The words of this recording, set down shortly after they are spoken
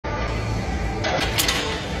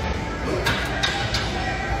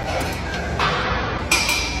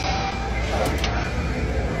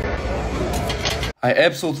I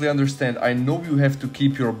absolutely understand. I know you have to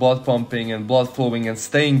keep your blood pumping and blood flowing and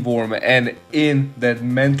staying warm and in that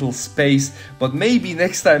mental space, but maybe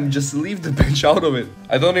next time just leave the bench out of it.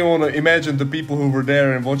 I don't even want to imagine the people who were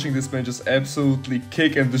there and watching this bench just absolutely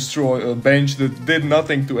kick and destroy a bench that did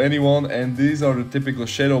nothing to anyone. And these are the typical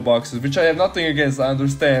shadow boxes, which I have nothing against, I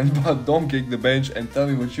understand, but don't kick the bench. And tell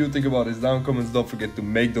me what you think about this down in comments. Don't forget to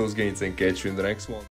make those gains and catch you in the next one.